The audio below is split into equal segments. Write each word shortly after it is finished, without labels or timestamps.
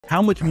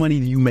How much money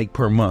do you make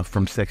per month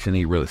from Section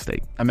 8 real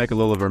estate? I make a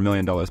little over $1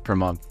 million per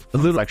month. A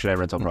little Section 8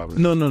 rental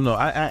property. No.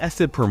 I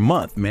said per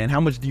month, man. How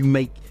much do you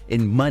make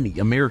in money,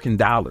 American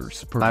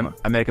dollars per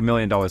month? I make $1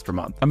 million per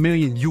month. $1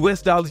 million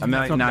US dollars? $1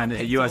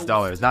 million, US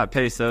dollars, not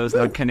pesos,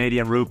 no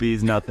Canadian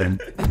rupees, nothing.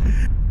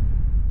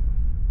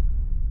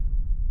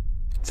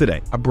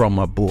 Today, I brought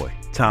my boy,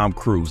 Tom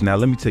Cruise. Now,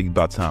 let me tell you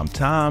about Tom.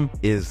 Tom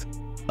is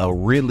a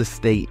real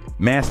estate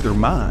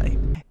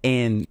mastermind,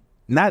 and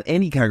not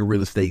any kind of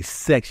real estate,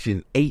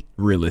 Section 8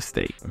 real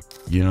estate.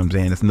 You know what I'm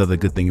saying? That's another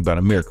good thing about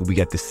America. We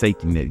got this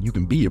safety net. You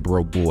can be a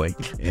broke boy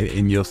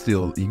and you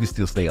can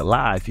still stay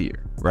alive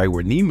here, right?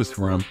 Where Nima's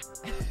from,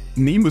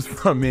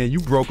 man, you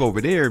broke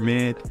over there,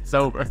 man.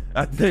 Sober.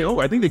 I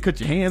think they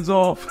cut your hands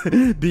off,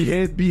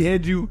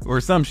 behead you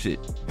or some shit.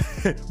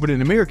 But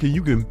in America,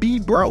 you can be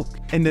broke,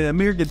 and the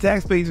American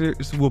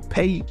taxpayers will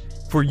pay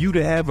for you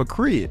to have a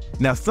crib.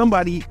 Now,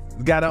 somebody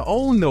gotta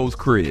own those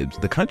cribs.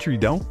 The country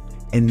don't.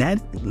 And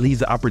that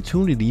leaves an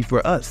opportunity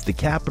for us, the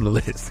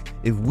capitalists.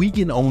 If we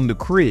can own the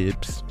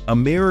cribs,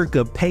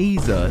 America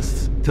pays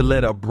us to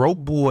let a broke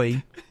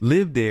boy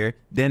live there.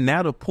 Then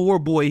now the poor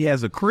boy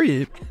has a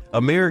crib.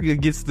 America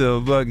gets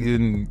to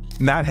fucking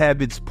not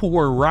have its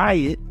poor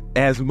riot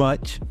as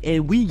much,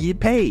 and we get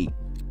paid.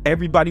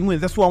 Everybody wins.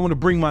 That's why I want to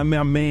bring my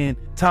man,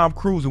 Tom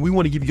Cruise, and we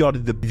want to give y'all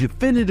the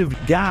definitive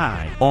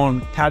guide on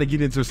how to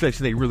get into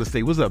Section 8 real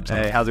estate. What's up, Tom?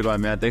 Hey, how's it going,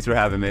 man? Thanks for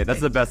having me. That's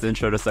the best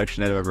intro to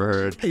Section 8 I've ever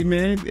heard. Hey,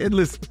 man,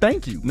 listen,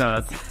 thank you.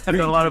 No, I've done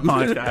a lot of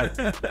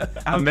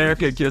podcasts.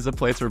 America gives a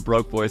place for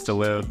broke boys to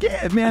live.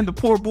 Yeah, man, the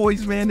poor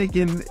boys, man, they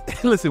can,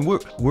 listen,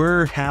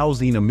 we're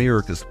housing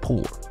America's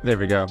poor. There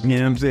we go. You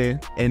know what I'm saying?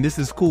 And this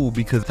is cool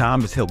because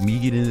Tom has helped me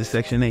get into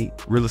Section 8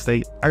 real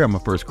estate. I got my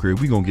first crib.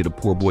 We're going to get a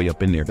poor boy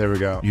up in there. There we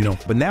go. You know,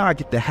 but now I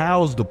get to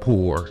house the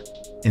poor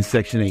in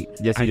Section 8.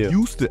 Yes,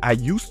 you do. I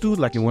used to,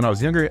 like when I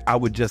was younger, I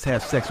would just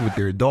have sex with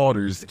their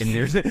daughters and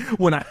there's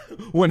when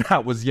I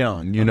was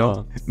young, you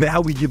know.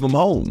 Now we give them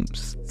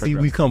homes. See,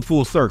 we come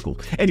full circle.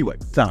 Anyway,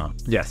 Tom.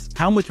 Yes.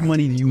 How much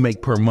money do you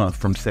make per month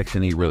from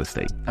Section 8 real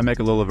estate? I make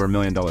a little over $1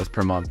 million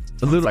per month.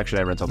 A little Section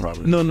 8 rental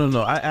property.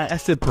 No. I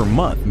said per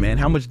month, man.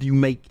 How much do you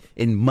make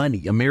in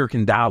money,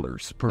 American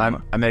dollars per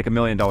month? I make $1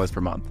 million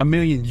per month. $1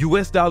 million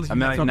US dollars? $1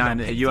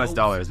 million US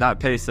dollars, not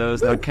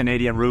pesos, no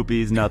Canadian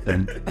rupees,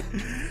 nothing.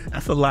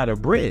 That's a lot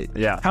of bread.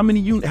 Yeah. How many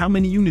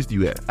units do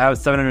you have? I have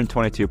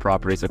 722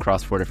 properties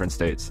across 4 different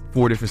states.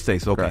 4 different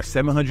states. Okay. Correct.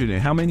 700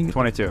 and how many?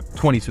 22.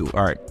 22.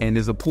 All right. And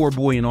there's a poor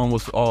boy in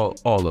almost all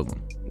of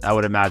them. I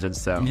would imagine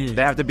so. Yeah.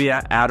 They have to be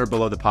at or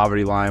below the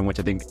poverty line, which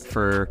I think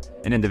for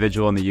an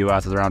individual in the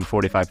U.S. is around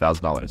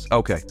 $45,000.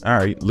 Okay. All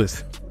right.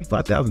 Listen,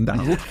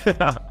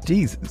 $5,000.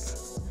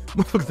 Jesus.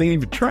 Motherfuckers ain't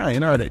even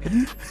trying, are they?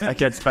 I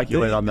can't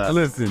speculate on that.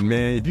 Listen,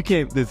 man, if you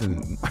can't,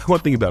 listen,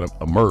 one thing about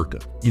America,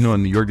 you know,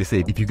 in New York, they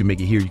say if you can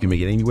make it here, you can make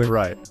it anywhere.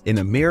 Right. In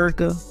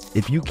America,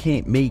 if you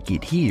can't make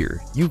it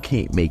here, you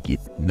can't make it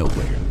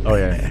nowhere. Oh,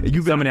 yeah.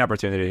 You've got many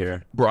opportunity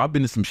here. Bro, I've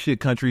been to some shit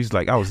countries,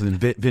 like I was in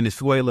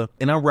Venezuela,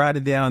 and I'm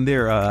riding down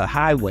their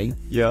highway.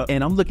 Yeah.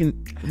 And I'm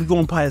we're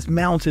going past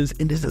mountains,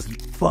 and there's this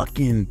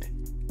fucking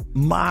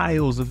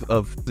miles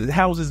of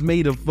houses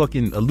made of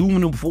fucking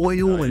aluminum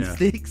foil and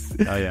sticks.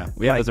 Oh yeah,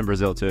 we have those in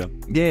Brazil too.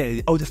 Yeah.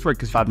 Oh, that's right,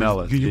 because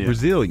you're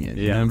Brazilian.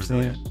 Yeah, you know what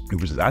I'm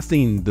saying? I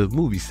seen the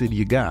movie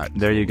City of God.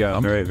 There you go.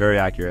 Very, very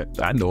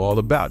accurate. I know all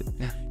about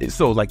it.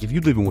 So like, if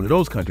you live in one of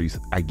those countries,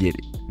 I get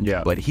it.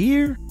 Yeah. But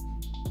here,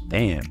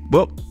 damn.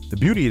 Well, the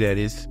beauty of that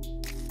is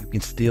can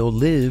still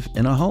live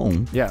in a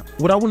home. Yeah.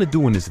 What I want to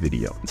do in this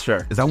video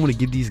is I want to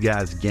give these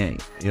guys game,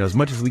 as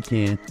much as we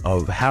can,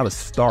 of how to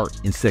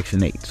start in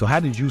Section 8. So how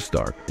did you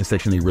start in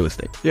Section 8 real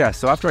estate? Yeah,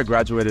 so after I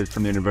graduated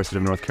from the University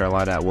of North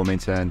Carolina at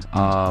Wilmington,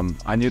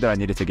 I knew that I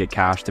needed to get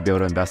cash to be able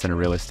to invest in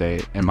real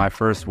estate. And my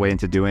first way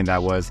into doing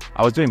that was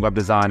I was doing web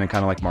design and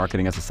kind of like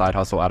marketing as a side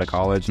hustle out of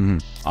college. So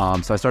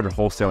I started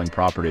wholesaling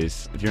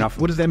properties. If you're not,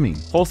 what does that mean?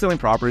 Wholesaling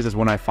properties is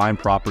when I find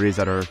properties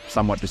that are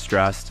somewhat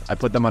distressed. I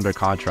put them under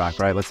contract,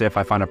 right? Let's say if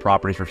I find a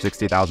property for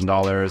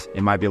 $60,000,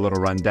 it might be a little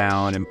run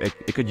down and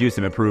it could use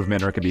some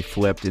improvement, or it could be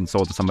flipped and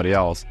sold to somebody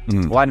else.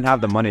 Well, I didn't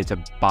have the money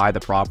to buy the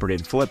property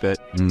and flip it.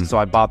 So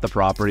I bought the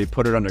property,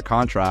 put it under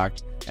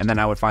contract, and then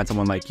I would find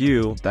someone like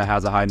you that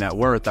has a high net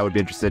worth that would be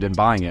interested in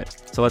buying it.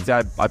 So let's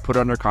say I put it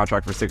under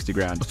contract for 60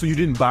 grand. So you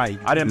didn't buy it?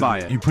 I didn't buy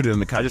it. You put it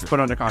under contract? I just put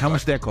it under contract. How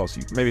much did that cost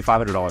you? Maybe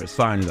 $500.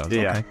 $500.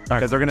 Yeah. Okay.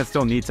 Because they're going to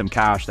still need some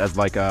cash as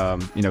like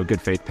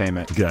good faith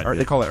payment. Good. Or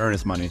they call it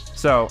earnest money.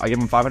 So I give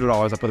them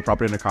 $500. I put the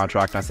property under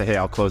contract and I say, hey,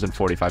 I'll close in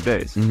 45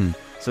 days.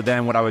 So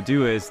then what I would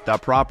do is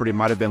that property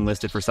might have been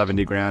listed for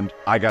 70 grand.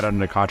 I got it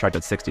under contract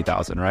at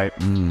 60,000, right?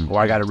 Or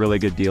I got a really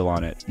good deal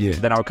on it. Yeah.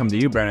 Then I would come to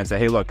you, Brandon, and say,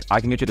 hey, look,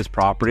 I can get you this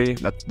property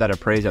that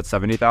appraised at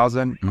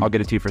 70,000. I'll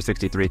get it to you for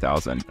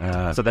 63,000.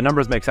 So the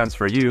numbers make sense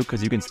for you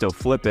because you can still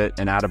flip it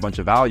and add a bunch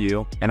of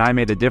value. And I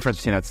made the difference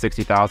between that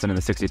 60,000 and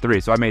the 63.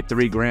 So I made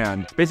 3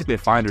 grand, basically a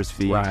finder's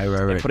fee. Right.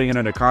 And putting it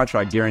under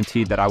contract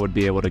guaranteed that I would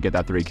be able to get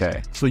that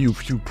 3K. So you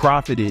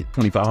profited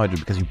 2,500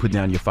 because you put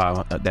down your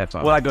that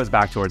 5. Well, that goes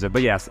back towards it.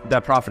 But yes,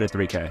 that profited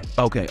 3K.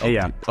 Okay.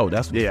 Yeah. Oh,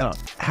 that's what's Yeah. up.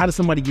 How does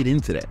somebody get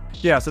into that?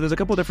 Yeah, so there's a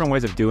couple different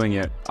ways of doing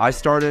it. I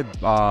started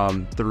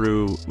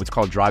through what's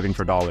called driving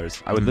for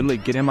dollars. I would literally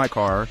get in my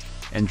car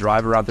and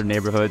drive around through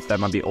neighborhoods that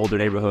might be older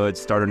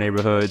neighborhoods, starter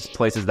neighborhoods,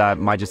 places that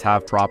might just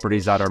have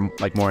properties that are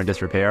like more in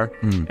disrepair.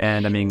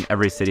 And I mean,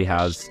 every city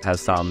has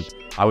some.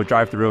 I would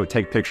drive through,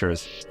 take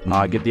pictures,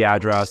 get the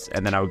address,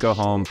 and then I would go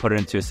home, put it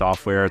into a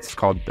software. It's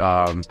called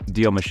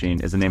Deal Machine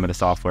is the name of the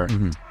software.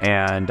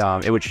 And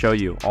it would show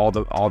you all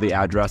the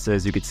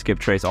addresses. You could skip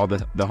trace all the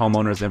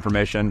homeowners'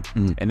 information.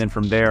 And then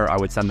from there, I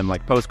would send them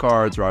like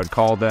postcards, or I would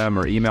call them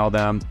or email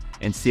them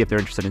and see if they're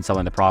interested in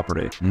selling the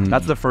property.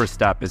 That's the first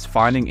step, is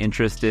finding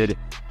interested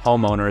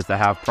homeowners that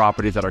have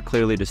properties that are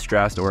clearly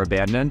distressed or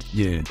abandoned,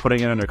 putting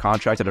it under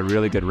contract at a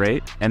really good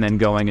rate, and then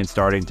going and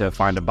starting to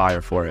find a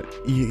buyer for it.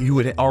 You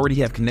would already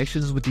have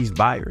connections with these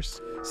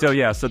buyers. So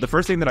yeah, so the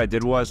first thing that I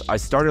did was I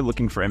started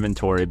looking for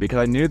inventory, because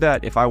I knew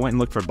that if I went and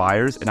looked for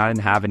buyers and I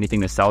didn't have anything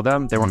to sell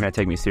them, they weren't going to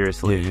take me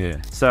seriously.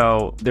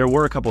 So there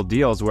were a couple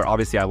deals where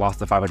obviously I lost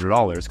the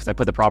 $500 because I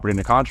put the property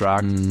into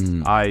contract.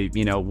 I,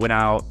 went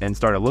out and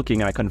started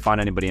looking and I couldn't find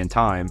anybody in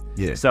time.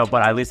 So,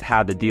 but I at least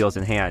had the deals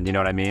in hand, you know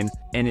what I mean?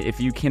 And if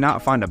you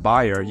cannot find a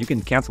buyer, you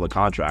can cancel a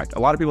contract. A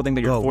lot of people think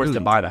that you're forced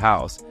to buy the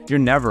house. You're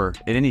never,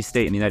 in any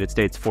state in the United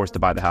States, forced to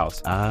buy the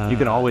house. You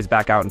can always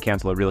back out and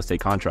cancel a real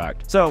estate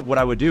contract. So what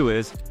I would do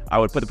is I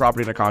would put the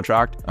property in a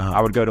contract.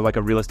 I would go to like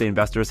a real estate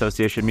investor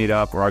association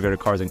meetup, or I'd go to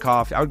Cars and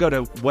Coffee. I would go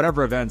to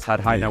whatever events had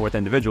high net worth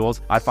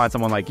individuals. I'd find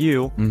someone like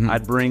you.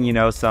 I'd bring,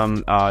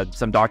 some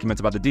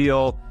documents about the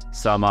deal,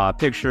 some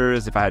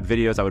pictures. If I had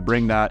videos, I would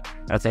bring that.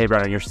 And I'd say, hey,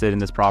 Brandon, you're interested in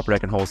this property. I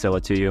can wholesale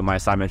it to you. My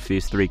assignment fee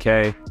is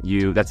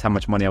 $3K. That's how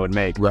much money I would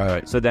make.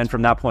 Right. So then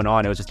from that point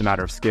on, it was just a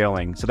matter of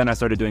scaling. So then I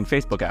started doing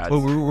Facebook ads.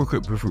 Real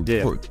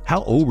quick,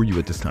 how old were you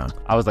at this time?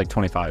 I was like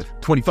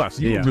 25. 25,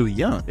 so you were really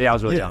young. Yeah, I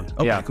was really young.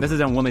 Okay, cool. This is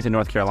in Wilmington,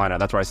 North Carolina.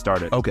 That's where I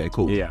started. Okay,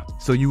 cool. Yeah.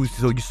 So you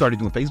started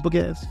doing Facebook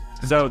ads?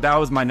 So that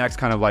was my next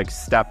kind of like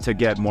step to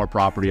get more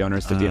property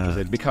owners to be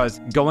interested, because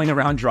driving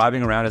around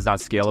is not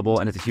scalable,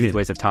 and it's a huge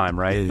waste of time,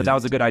 right? But that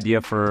was a good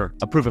idea for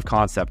a proof of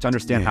concept to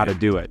understand how to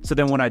do it. So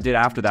then what I did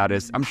after that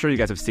is, I'm sure you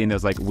guys have seen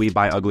those like "We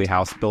Buy Ugly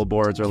House"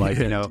 billboards, or like,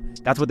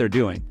 that's what they're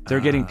doing. They're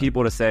getting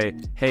people to say,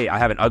 hey, I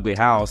have an ugly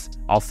house.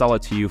 I'll sell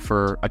it to you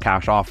for a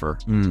cash offer,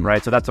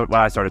 right? So that's what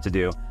I started to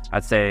do.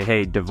 I'd say,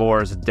 hey,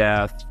 divorce,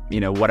 death,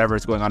 whatever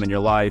is going on in your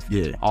life,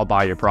 I'll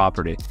buy your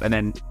property. And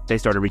then they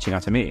started reaching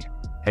out to me.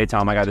 Hey,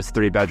 Tom, I got this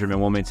 3-bedroom in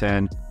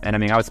Wilmington. And I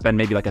mean, I would spend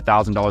maybe like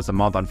 $1,000 a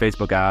month on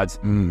Facebook ads,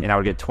 and I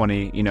would get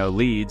 20,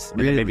 leads,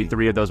 and then maybe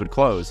 3 of those would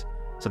close.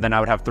 So then I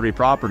would have 3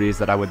 properties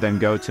that I would then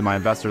go to my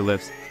investor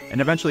list. And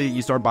eventually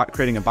you start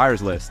creating a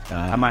buyer's list.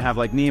 I might have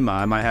like Nima,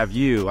 I might have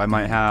you, I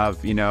might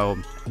have,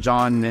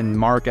 John and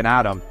Mark and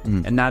Adam.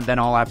 And then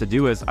all I have to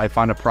do is I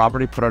find a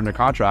property, put it under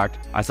contract.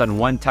 I send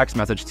one text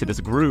message to this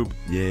group.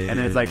 And then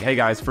it's like, hey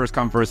guys, first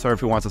come, first serve,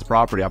 who wants this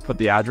property? I'll put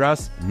the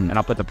address and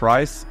I'll put the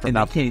price. And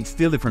they can't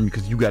steal it from you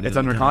because you got it. It's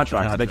under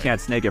contract, so they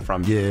can't snake it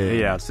from you.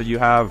 Yeah. So you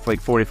have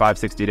like 45,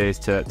 60 days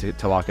to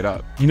lock it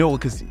up.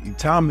 Because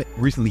Tom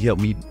recently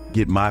helped me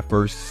get my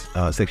first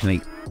Section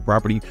 8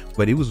 property,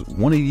 but it was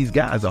one of these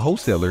guys, a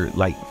wholesaler,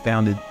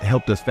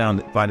 helped us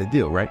find a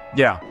deal, right?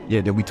 Yeah.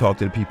 Then we talked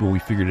to the people, we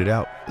figured it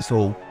out.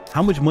 So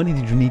how much money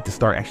did you need to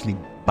start actually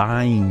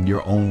buying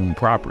your own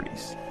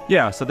properties?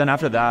 Yeah, so then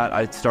after that,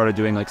 I started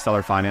doing like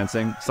seller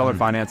financing. Seller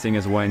financing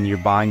is when you're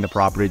buying the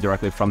property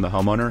directly from the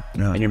homeowner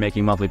and you're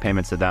making monthly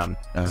payments to them.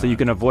 So you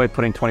can avoid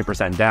putting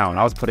 20% down.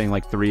 I was putting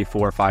like $3,000,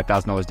 $4,000,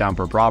 $5,000 down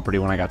per property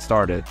when I got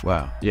started.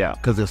 Wow. Yeah.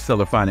 Because of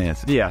seller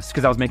financing. Yes,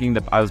 because I was making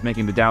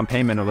the down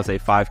payment of, let's say,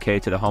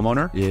 $5K to the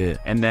homeowner.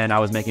 And then I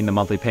was making the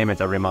monthly payments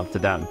every month to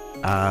them.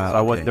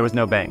 So there was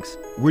no banks.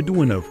 We're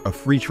doing a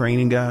free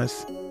training,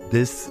 guys,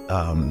 this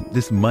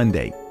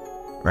Monday,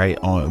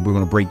 right? We're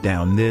going to break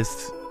down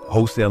this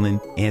wholesaling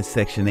and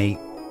Section 8,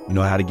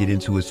 how to get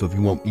into it. So if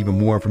you want even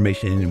more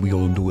information, we're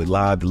going to do it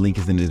live. The link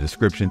is in the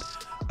description.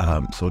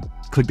 So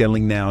click that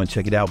link now and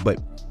check it out.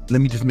 But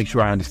let me just make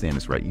sure I understand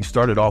this right. You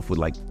started off with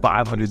like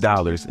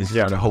 $500 and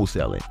started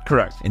wholesaling.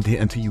 Correct.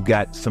 Until you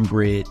got some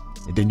bread.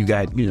 And then you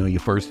got, your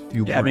first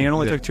few. Yeah, I mean, it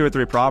only took 2 or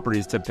 3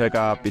 properties to pick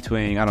up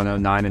between, I don't know,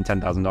 $9,000 and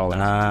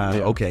 $10,000.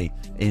 Okay.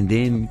 And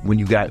then when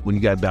you got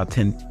about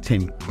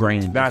 10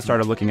 grand. Then I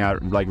started looking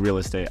at like real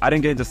estate. I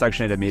didn't get into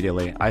Section 8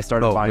 immediately. I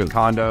started buying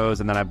condos,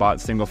 and then I bought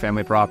single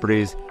family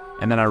properties.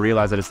 And then I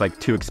realized that it's like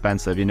too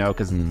expensive,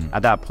 because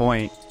at that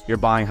point you're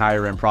buying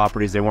higher end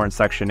properties. They weren't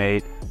Section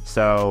 8.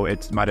 So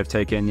it might have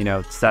taken,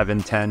 $7,000,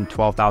 $10,000,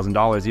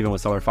 $12,000 even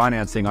with seller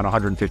financing on a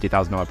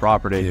 $150,000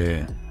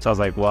 property. So I was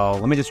like, well,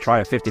 let me just try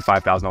a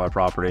 $55,000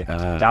 property.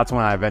 That's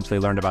when I eventually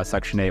learned about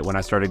Section 8, when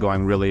I started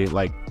going really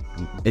like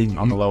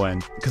on the low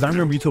end. Because I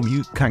remember you told me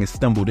you kind of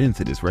stumbled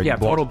into this, right? Yeah,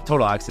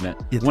 total accident.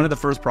 One of the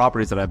first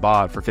properties that I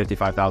bought for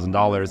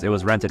 $55,000, it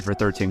was rented for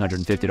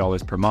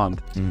 $1,350 per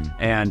month.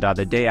 And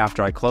the day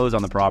after I closed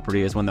on the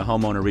property is when the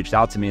homeowner reached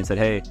out to me and said,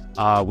 hey,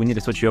 we need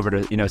to switch you over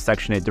to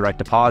Section 8 direct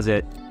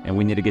deposit, and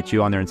we need to get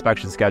you on their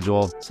inspection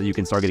schedule so you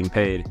can start getting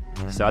paid.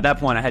 So at that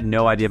point, I had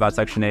no idea about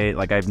Section 8.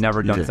 Like, I've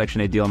never done a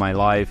Section 8 deal in my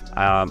life.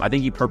 I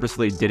think he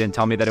purposely didn't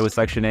tell me that it was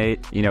Section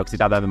 8, because he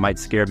thought that it might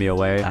scare me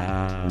away.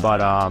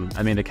 But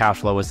I mean, the cash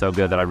flow was so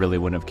good that I really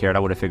wouldn't have cared. I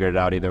would have figured it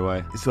out either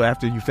way. So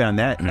after you found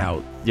that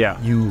out,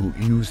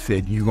 you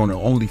said you're going to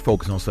only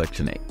focus on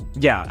Section 8.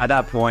 Yeah, at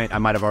that point, I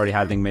might have already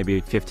had, I think, maybe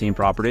 15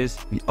 properties.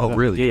 Oh,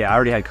 really? Yeah, I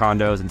already had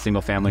condos and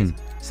single families.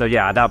 So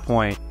yeah, at that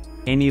point,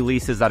 any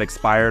leases that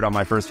expired on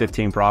my first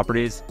 15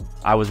 properties,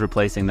 I was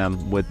replacing them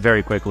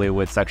very quickly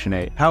with Section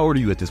 8. How old are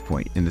you at this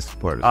point in this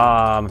part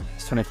of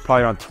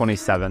probably around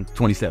 27.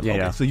 27. Yeah,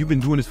 okay. yeah. So you've been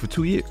doing this for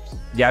 2 years.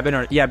 Yeah, I've been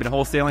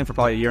wholesaling for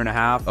probably a year and a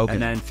half,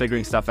 and then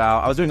figuring stuff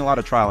out. I was doing a lot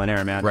of trial and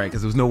error, man. Right,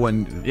 because there was no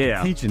one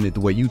teaching it the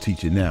way you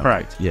teach it now.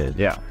 Correct.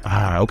 Yeah.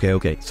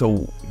 Okay.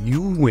 So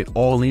you went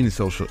all in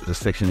the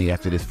Section 8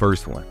 after this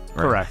first one.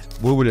 Right? Correct.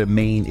 What were the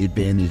main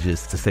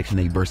advantages to Section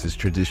 8 versus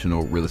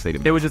traditional real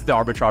estate? It was just the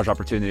arbitrage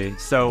opportunity.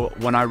 So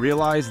when I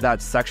realized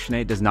that Section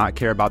 8 does not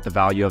care about the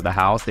value of the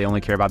house, they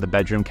only care about the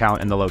bedroom count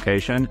and the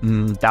location,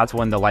 that's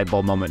when the light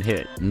bulb moment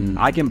hit.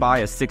 I can buy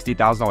a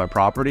 $60,000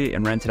 property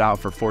and rent it out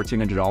for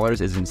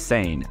 $1,400 is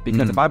insane.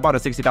 Because if I bought a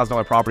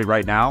 $60,000 property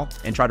right now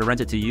and tried to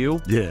rent it to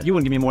you, you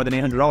wouldn't give me more than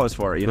 $800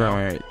 for it,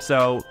 Right.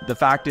 So the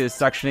fact is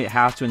Section 8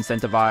 has to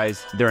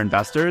incentivize their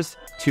investors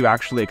to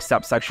actually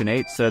accept Section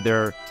 8 so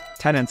their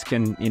tenants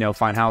can,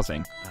 find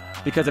housing.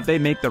 Because if they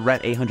make the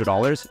rent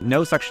 $800,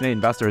 no Section 8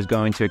 investor is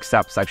going to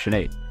accept Section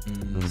 8.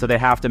 So they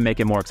have to make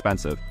it more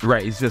expensive.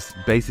 Right. It's just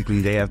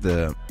basically they have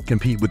to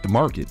compete with the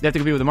market. They have to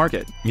compete with the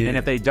market. And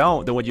if they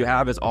don't, then what you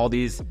have is all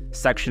these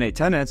Section 8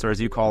 tenants, or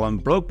as you call them,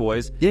 broke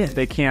boys,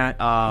 they can't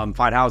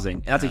find housing.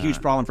 And that's a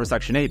huge problem for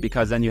Section 8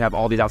 because then you have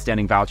all these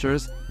outstanding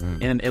vouchers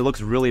and it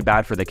looks really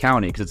bad for the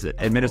county because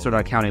it's administered on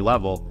a county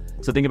level.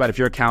 So think about if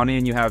you're a county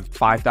and you have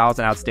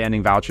 5,000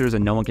 outstanding vouchers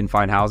and no one can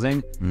find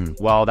housing,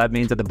 well, that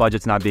means that the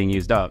budget's not being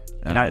used up.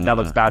 And that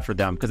looks bad for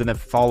them because in the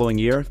following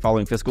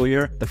fiscal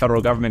year, the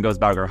federal government goes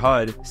back, or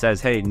HUD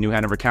says, hey, New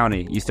Hanover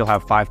County, you still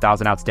have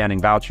 5,000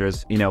 outstanding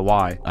vouchers.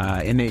 Why?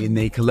 And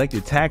they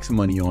collected tax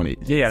money on it.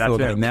 Yeah, that's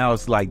so it. Now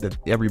it's like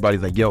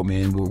everybody's like, yo,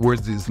 man,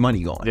 where's this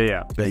money going?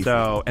 Yeah. Basically.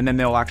 So, and then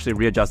they'll actually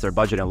readjust their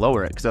budget and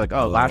lower it because they're like,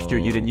 oh, last year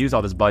you didn't use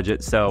all this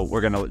budget, so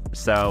we're going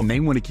to, And they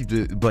want to keep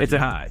the budget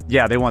high.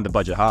 Yeah, they want the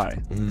budget high.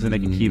 So they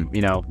can keep,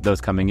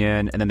 those coming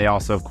in. And then they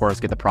also, of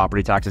course, get the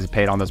property taxes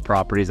paid on those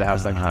properties that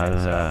have Section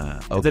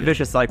 8. So it's a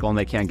vicious cycle and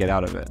they can't get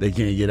out of it. They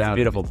can't get out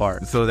Beautiful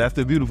part. So that's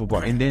the beautiful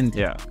part. And then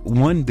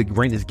the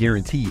rent is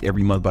guaranteed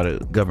every month by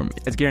the government.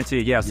 It's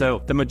guaranteed, yeah.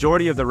 So the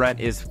majority of the rent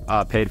is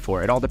paid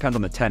for. It all depends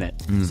on the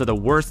tenant. So the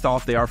worse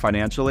off they are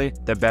financially,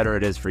 the better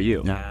it is for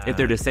you. If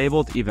they're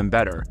disabled, even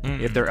better.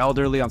 If they're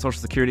elderly on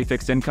Social Security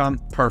fixed income,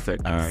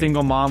 perfect. Right.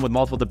 Single mom with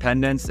multiple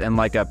dependents and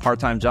like a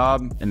part-time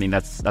job, I mean,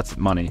 that's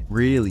money.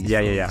 Really?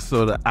 Yeah.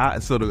 So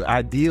the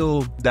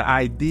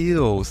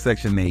ideal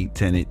Section 8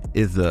 tenant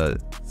is a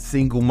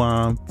single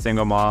mom,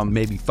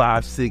 maybe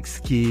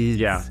 5-6 kids.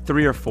 Yeah,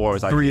 3 or 4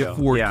 is ideal. 3 or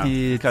 4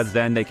 kids, because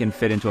then they can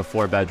fit into a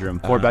 4-bedroom.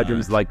 4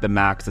 bedrooms like the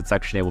max that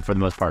Section 8 will for the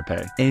most part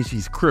pay. And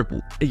she's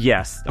crippled.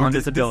 Yes, on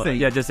disability.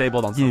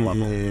 Disabled on some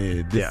level.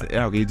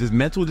 Okay, just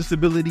mental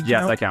disability.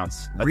 Yes, that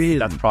counts. Really?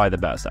 That's probably the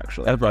best,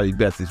 actually. That's probably the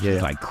best. It's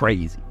just like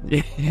crazy.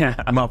 Yeah.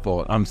 My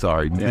fault. I'm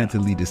sorry.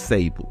 Mentally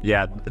disabled.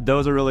 Yeah,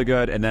 those are really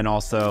good. And then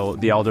also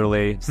the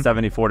elderly,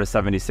 74 to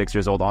 76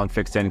 years old on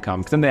fixed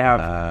income. Because then they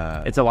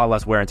have, it's a lot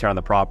less wear and tear on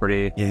the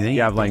property. Yeah,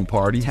 you have like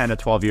parties. 10 to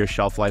 12 years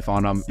shelf life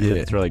on them. Yeah.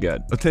 It's really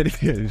good.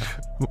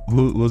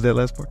 What was that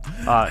last part?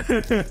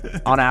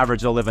 On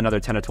average, they'll live another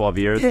 10 to 12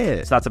 years.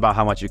 Yeah. So that's about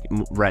how much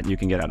rent you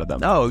can get out of them.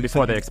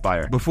 Before they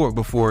expire. Before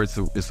before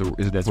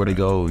they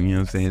go, you know what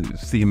I'm saying?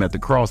 See them at the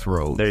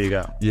crossroads. There you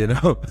go.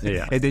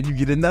 Yeah. And then you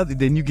get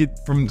then you get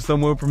from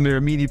someone from their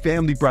immediate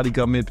family probably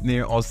come in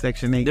there on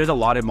Section 8. There's a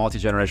lot of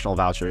multi-generational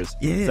vouchers.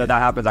 Yeah. So that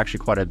happens actually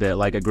quite a bit.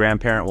 Like a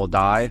grandparent will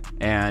die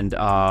and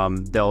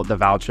the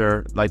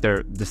voucher, like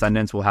their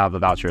descendants will have a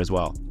voucher as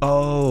well.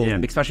 Oh. Yeah,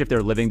 especially if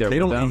they're living there. They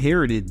don't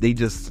inherit it, they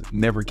just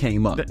never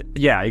came up.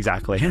 Yeah,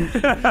 exactly.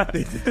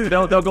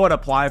 They'll go and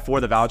apply for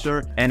the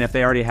voucher, and if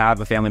they already have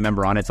a family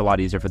member on it, it's a lot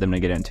easier for them to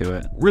get into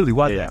it. Really?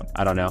 Why? Yeah,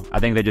 I don't know. I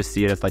think they just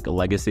see it as like a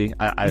legacy.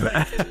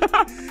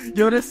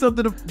 Yo, that's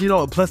something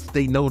plus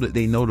they know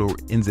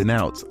the ins and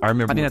outs. I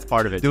think that's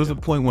part of it. There was a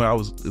point where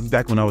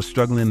when I was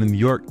struggling in New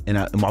York, and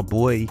my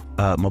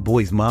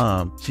boy's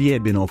mom, she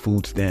had been on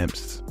food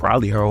stamps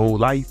probably her whole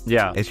life.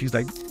 Yeah. And she's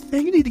like,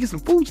 man, you need to get some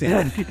food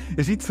stamps.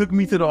 And she took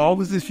me to the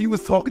office and she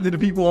was talking to the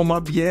people on my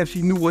behalf.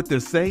 She knew what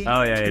to say.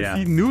 Oh, yeah.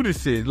 She knew the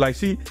shit.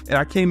 Like and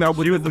I came out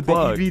with the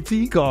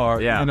EBT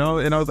card, you know,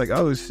 and I was like,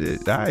 oh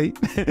shit, all right.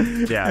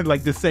 Yeah. And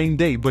like the same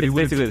day, but it's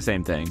basically the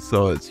same thing.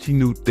 So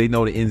they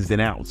know the ins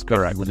and outs.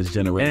 Correct. With this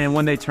generation. And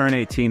when they turn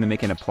 18, then they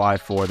can apply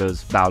for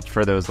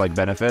those like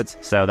benefits.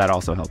 So that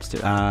also helps too.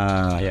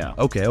 Yeah.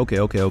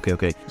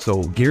 Okay.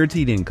 So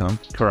guaranteed income.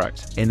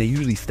 Correct. And they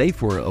usually stay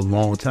for a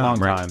long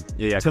time.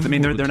 Yeah. I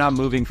mean, they're not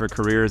moving for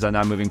careers. They're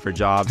not moving for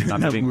jobs. They're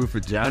not moving for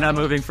jobs. They're not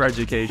moving for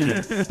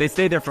education. They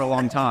stay there for a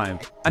long time.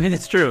 I mean,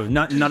 it's true.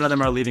 None of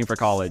them are leaving for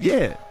college.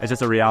 Yeah. It's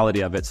just a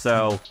reality of it.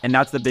 So, and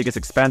that's the biggest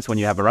expense when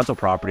you have a rental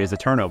property is the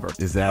turnover.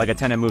 Exactly. Like a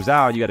tenant moves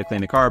out, you got to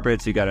clean the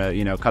carpets, you got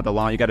to, cut the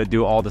lawn, you got to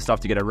do all the stuff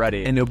to get it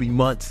ready. And there'll be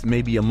months,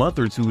 maybe a month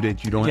or two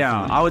that you don't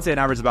have to I would say an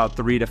average about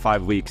 3 to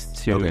 5 weeks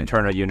to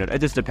turn a unit. It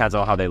just depends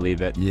on how they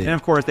leave it. Yeah. And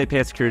of course, they pay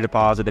a security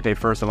deposit, they pay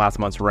first and last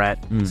month's rent.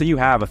 So you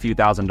have a few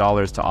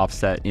 $1,000s to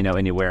offset,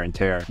 any wear and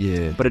tear.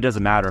 Yeah. But it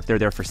doesn't matter if they're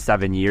there for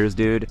 7 years,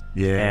 dude.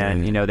 Yeah.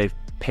 And, they've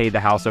paid the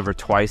house over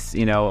twice,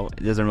 it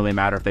doesn't really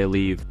matter if they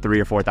leave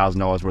 $3,000 or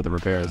 $4,000 worth of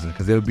repairs.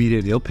 Because they'll be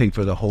there, they'll pay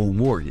for the whole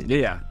mortgage.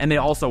 Yeah. And they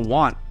also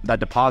want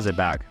that deposit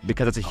back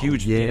because it's a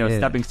huge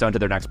stepping stone to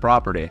their next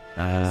property.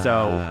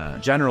 So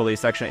generally,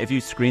 if you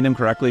screen them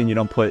correctly and you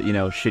don't put,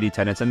 shitty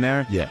tenants in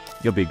there,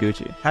 you'll be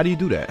Gucci. How do you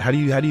do that? How do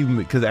you,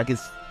 because I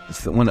guess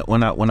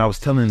when I was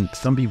telling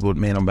some people,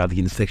 man, I'm about to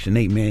get in Section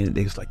 8, man,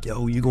 they was like,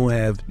 yo, you gonna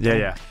have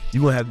you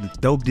gonna have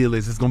dope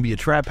dealers, it's gonna be a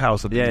trap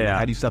house up there.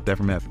 How do you stop that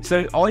from happening?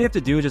 So all you have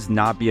to do is just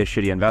not be a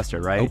shitty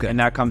investor, right? Okay. And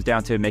that comes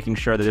down to making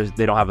sure that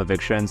they don't have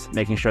evictions,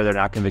 making sure they're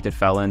not convicted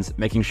felons,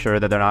 making sure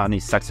that they're not on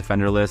any sex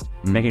offender list,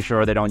 making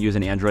sure they don't use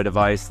an Android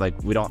device.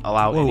 Like, we don't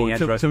allow any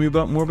Android. Tell me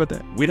more about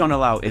that. We don't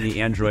allow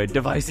any Android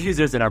device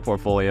users in our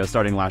portfolio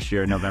starting last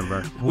year in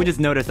November. We just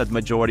noticed that the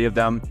majority of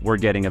them were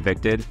getting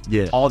evicted.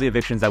 Yeah. All the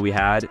evictions that we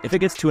had, if it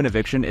gets to an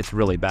eviction, it's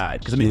really bad.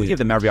 Because we give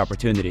them every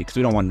opportunity because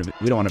we don't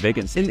want a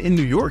vacancy. In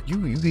New York, you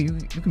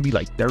can be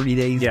like 30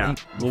 days. Yeah.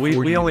 Well,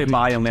 we only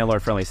buy in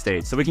landlord-friendly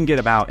states, so we can get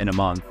them out in a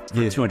month for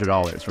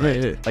 $200,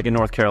 right? Yeah. Like in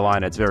North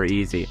Carolina, it's very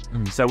easy.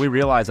 So we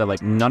realized that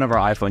like none of our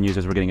iPhone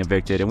users were getting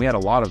evicted, and we had a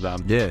lot of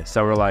them. Yeah.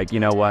 So we're like, you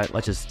know what?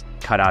 Let's just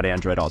cut out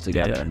Android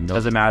altogether. Yeah,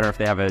 doesn't matter if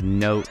they have a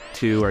Note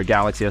 2 or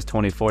Galaxy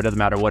S24. Doesn't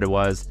matter what it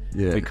was.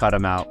 Yeah. We cut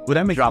them out. Well,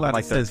 that makes a lot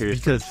of sense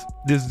because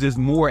there's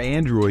more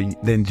Android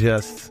than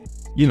just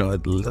a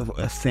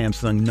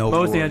Samsung Note.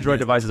 Most Android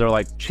devices are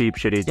like cheap,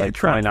 shitty, like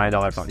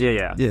 $29 phones.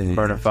 Yeah.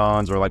 Burner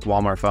phones or like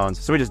Walmart phones.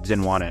 So we just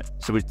didn't want it.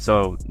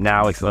 So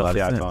now it's the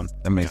iPhone.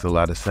 That makes a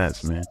lot of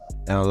sense, man.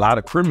 And a lot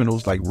of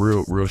criminals, like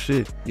real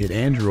shit, get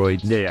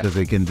Android because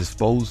they can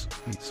dispose.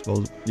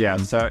 Yeah,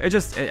 so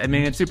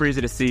it's super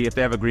easy to see if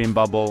they have a green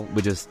bubble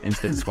with just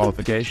instant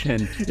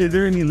disqualification. Is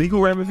there any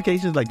legal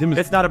ramifications? Like them?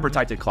 It's not a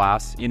protected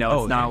class. It's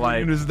not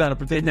like it's not a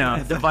protected.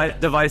 No,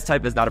 device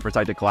type is not a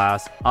protected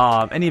class.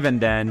 And even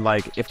then,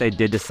 like if they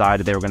did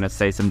decide that they were going to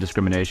say some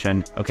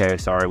discrimination, okay,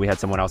 sorry, we had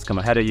someone else come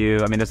ahead of you.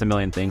 I mean, there's a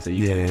million things that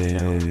you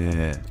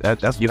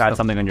that's you had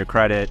something on your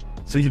credit.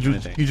 So you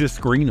just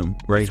screen them,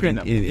 right? Screen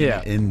them,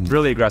 and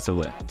really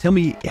aggressively. Tell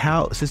me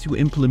how, since you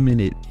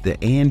implemented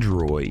the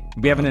Android,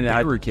 we haven't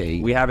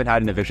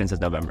had an eviction since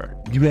November.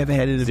 You haven't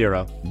had it?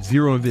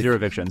 Zero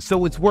evictions.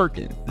 So it's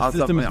working.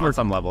 On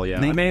some level, yeah.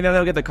 I mean,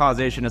 they'll get the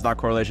causation, it's not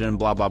correlation, and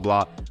blah blah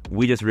blah.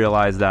 We just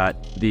realized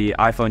that the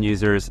iPhone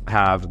users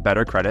have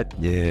better credit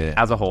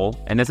as a whole,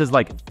 and this is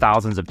like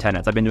thousands of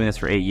tenants. I've been doing this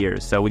for 8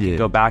 years, so we can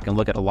go back and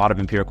look at a lot of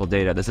empirical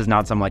data. This is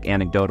not some like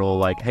anecdotal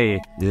like,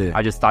 hey,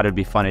 I just thought it'd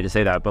be funny to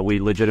say that, but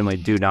we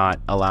legitimately do not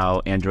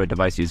allow Android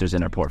device users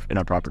in our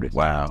properties.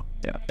 Wow.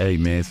 Yeah. Hey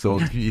man, so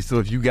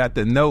if you got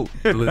the Note,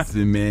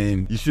 listen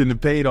man, you shouldn't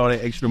have paid all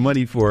that extra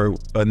money for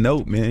a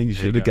Note, man. You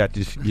should have got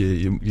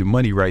your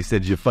money right,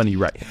 said your funny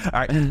right.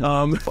 All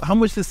right. How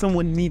much does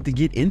someone need to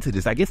get into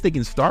this? I guess they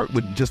can start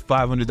with just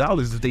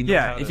 $500 if they know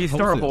how to if you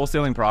start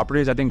wholesaling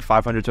properties, I think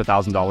 $500 to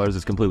 $1,000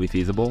 is completely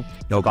feasible.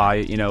 You'll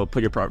buy,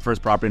 put your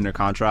first property under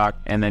contract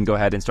and then go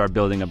ahead and start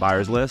building a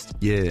buyer's list.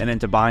 Yeah. And then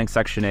to buying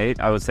Section 8,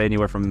 I would say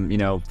anywhere from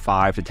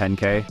 5 to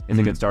 10K is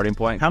a good starting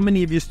point. How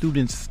many of your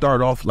students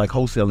start off like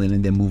wholesaling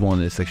and then move on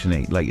to Section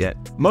 8 like that?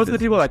 Most of the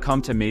people that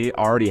come to me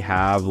already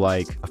have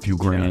like a few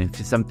grand,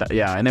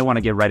 and they want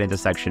to get right into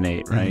Section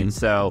 8, right?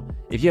 So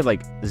if you have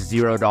like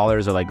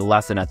 $0 or like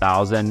less than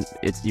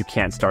 $1,000, you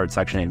can't start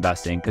Section 8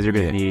 investing because you're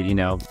going to need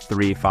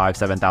 $3,000,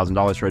 $5,000,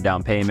 $7,000 for a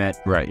down payment.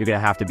 Right. You're going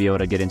to have to be able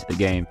to get into the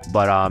game.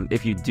 But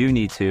if you do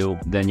need to,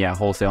 then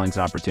wholesaling's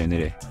an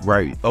opportunity.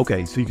 Right.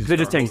 Okay. So it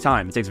just takes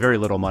time. It takes very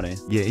little money.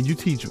 Yeah, and you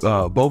teach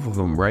both of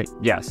them, right?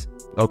 Yes.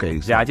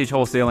 Okay. So I teach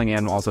wholesaling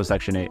and also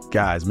Section 8.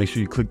 Guys, make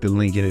sure you click the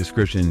link in the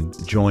description.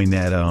 Join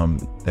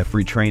that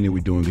free training we're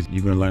doing because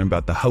you're going to learn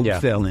about the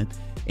wholesaling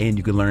and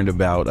you can learn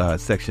about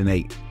Section 8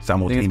 I think it's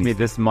simultaneously. gonna be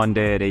this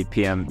Monday at 8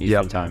 p.m.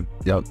 Eastern time.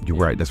 Yep, you're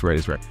right. That's right.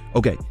 That's right.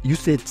 Okay, you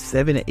said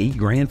 $7 to $8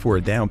 grand for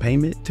a down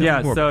payment. Tell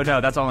me more. So no,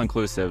 that's all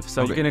inclusive.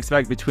 So you can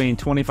expect between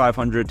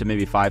 $2,500 to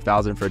maybe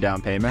 $5,000 for a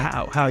down payment.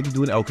 How are you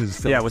doing? Oh,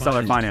 because with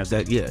seller finance.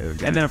 Yeah,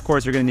 And then of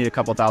course you're gonna need a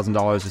couple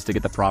 $1,000s just to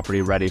get the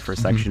property ready for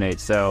Section 8.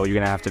 So you're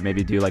gonna have to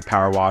maybe do like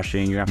power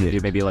washing. You're gonna have to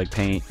do maybe like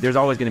paint. There's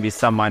always gonna be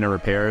some minor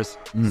repairs.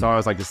 So I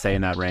always like to stay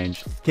in that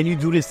range. Can you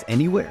do this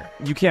anywhere?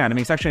 You can. I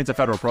mean, Section 8's a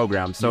federal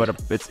program, so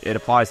it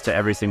applies to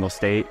every single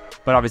state.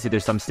 But obviously,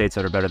 there's some states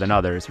that are better than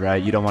others,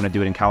 right? You don't want to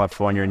do it in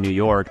California or New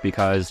York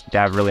because they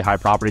have really high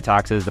property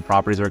taxes. The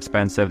properties are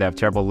expensive. They have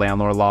terrible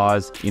landlord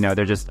laws. You know,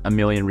 there's just a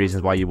million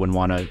reasons why you wouldn't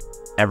want to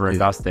ever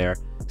invest there.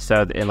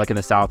 So, like in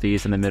the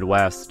Southeast and the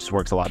Midwest, it just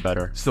works a lot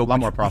better. So a lot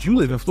more profitable. You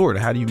live in Florida.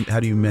 How do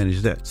you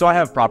manage that? So I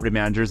have property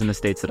managers in the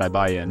states that I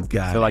buy in.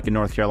 So like in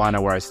North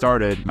Carolina where I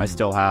started, I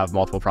still have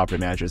multiple property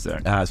managers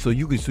there. So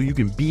you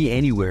can be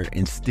anywhere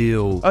and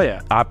still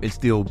and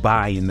still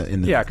buy in the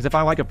because if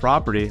I like a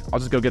property, I'll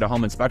just go get a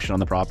home inspection on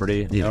the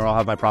property, or I'll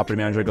have my property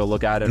manager go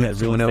look at it,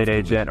 as a real estate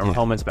agent or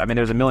home inspection. I mean,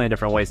 there's a million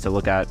different ways to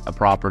look at a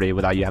property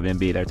without you having to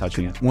be there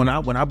touching it. When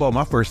I bought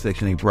my first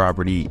Section 8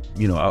 property,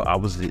 you know, I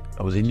was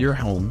in your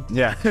home.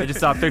 Yeah, I just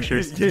saw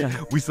pictures.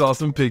 We saw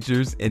some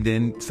pictures, and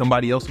then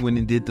somebody else went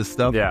and did the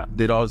stuff.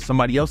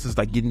 Somebody else is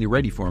like getting it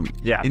ready for me.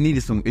 It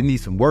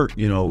needs some work.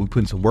 You know, we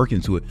putting some work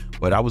into it,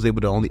 but I was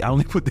able to I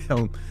only put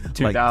down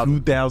like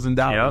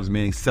 $2,000,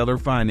 man. Seller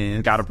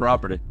finance, got a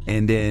property,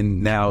 and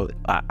then now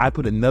I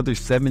put another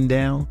 $7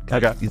 down.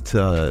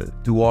 To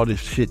do all this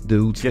shit,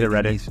 dudes. Get it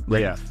ready.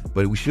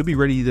 But we should be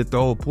ready to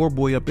throw a poor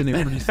boy up in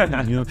there pretty soon.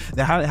 You know,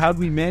 now how do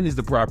we manage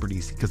the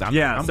properties? Because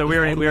so we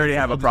already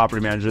have a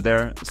property manager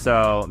there,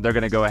 so they're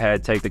gonna go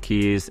ahead, take the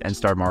keys, and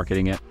start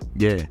marketing it.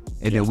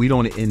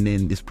 And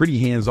then it's pretty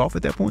hands off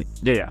at that point.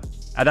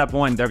 At that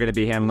point, they're going to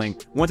be handling,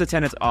 once a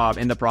tenant's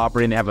in the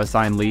property and they have a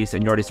signed lease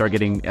and you already start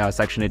getting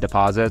Section 8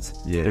 deposits,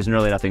 there's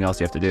really nothing else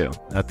you have to do.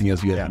 Nothing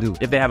else you have to do.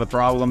 If they have a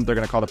problem, they're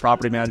going to call the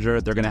property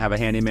manager. They're going to have a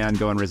handyman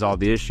go and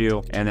resolve the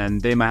issue. And then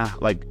they might,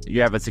 like,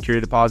 you have a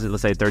security deposit,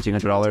 let's say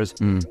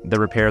 $1,300. The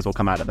repairs will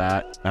come out of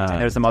that.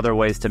 And there's some other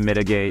ways to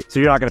mitigate. So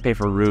you're not going to pay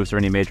for roofs or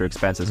any major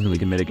expenses, because we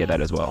can mitigate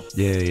that as well.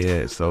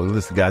 So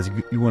listen, guys,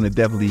 you want to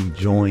definitely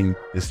join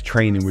this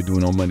training we're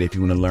doing on Monday if you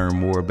want to learn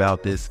more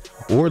about this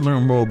or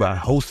learn more about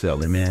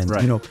wholesaling. Man,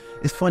 you know,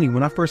 it's funny,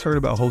 when I first heard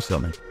about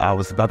wholesaling, I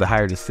was about to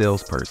hire the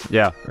salesperson.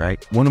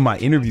 Right. One of my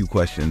interview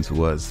questions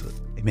was,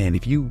 man,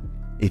 if you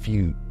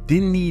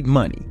didn't need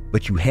money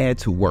but you had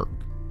to work,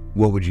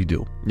 what would you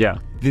do?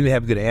 Didn't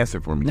have a good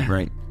answer for me,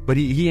 right? But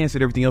he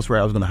answered everything else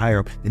right. I was going to hire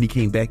him. Then he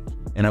came back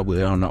and I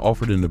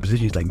offered him the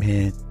position. He's like,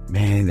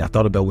 man, I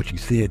thought about what you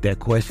said, that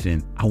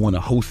question. I want to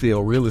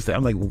wholesale real estate.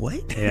 I'm like, what?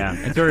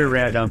 It's very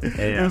random.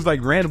 It was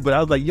like random, but I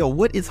was like, yo,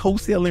 what is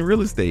wholesaling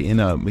real estate?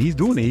 And he's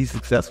doing it. He's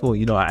successful.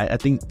 You know, I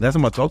think last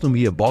time I talked to him,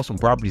 he had bought some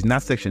properties,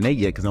 not Section 8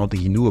 yet, because I don't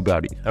think he knew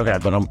about it. But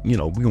we're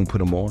going to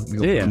put him on. We're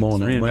going to put him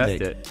on Monday.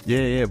 But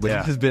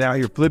he's just been out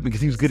here flipping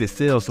because he was good at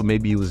sales. So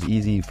maybe it was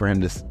easy for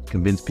him to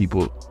convince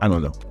people. I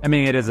don't know. I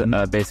mean, it is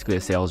basically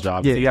a sales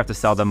job. So you have to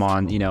sell them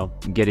on,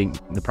 getting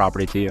the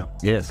property to you.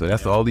 So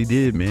that's all he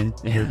did, man.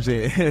 You know what I'm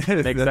saying? Makes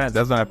sense.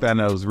 That's when I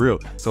found out it was real.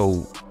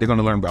 So they're going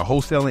to learn about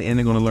wholesaling and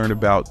they're going to learn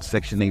about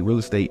Section 8 real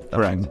estate.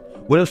 Correct.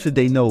 What else should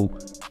they know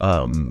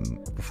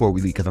before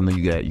we leave? Because I know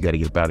you got to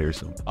get up out of here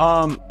soon.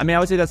 I mean, I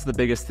would say that's the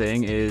biggest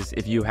thing is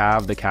if you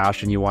have the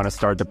cash and you want to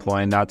start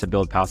deploying that to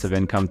build passive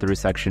income through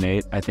Section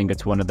 8, I think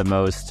it's one of the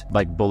most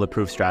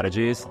bulletproof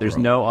strategies. There's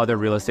no other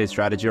real estate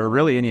strategy or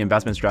really any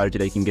investment strategy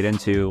that you can get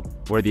into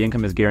where the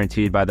income is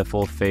guaranteed by the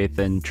full faith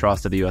and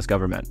trust of the U.S.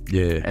 government.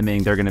 I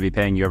mean, they're going to be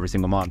paying you every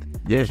single month.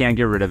 You can't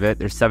get rid of it.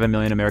 There's 7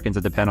 million Americans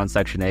that depend on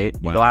Section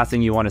 8. The last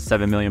thing you want is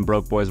 7 million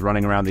broke boys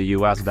running around the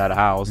U.S. without a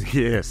house.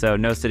 So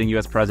no sitting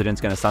U.S.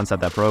 president's going to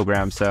sunset that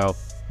program. So,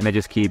 and they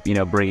just keep,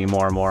 bringing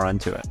more and more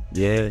onto it.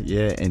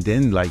 And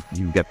then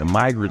you got the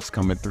migrants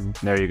coming through.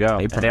 There you go.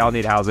 And they all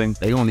need housing.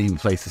 They don't need a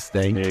place to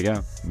stay. There you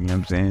go. You know what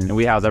I'm saying? And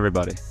we house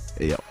everybody.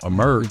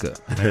 America.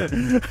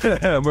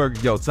 America.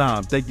 Yo,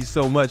 Tom, thank you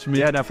so much,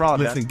 man. No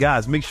problem. Listen,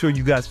 guys, make sure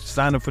you guys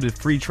sign up for the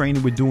free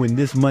training we're doing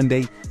this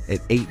Monday at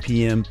 8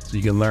 p.m. so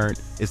you can learn.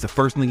 It's the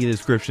first link in the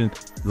description.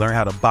 Learn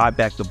how to buy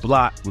back the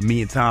block with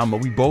me and Tom.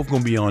 But we both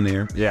gonna be on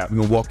there. We're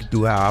gonna walk you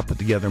through how I put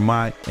together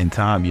mine. And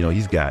Tom, he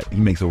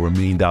makes over $1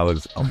 million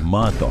a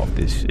month off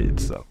this shit.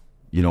 So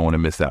you don't want to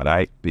miss out. All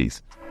right,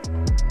 peace.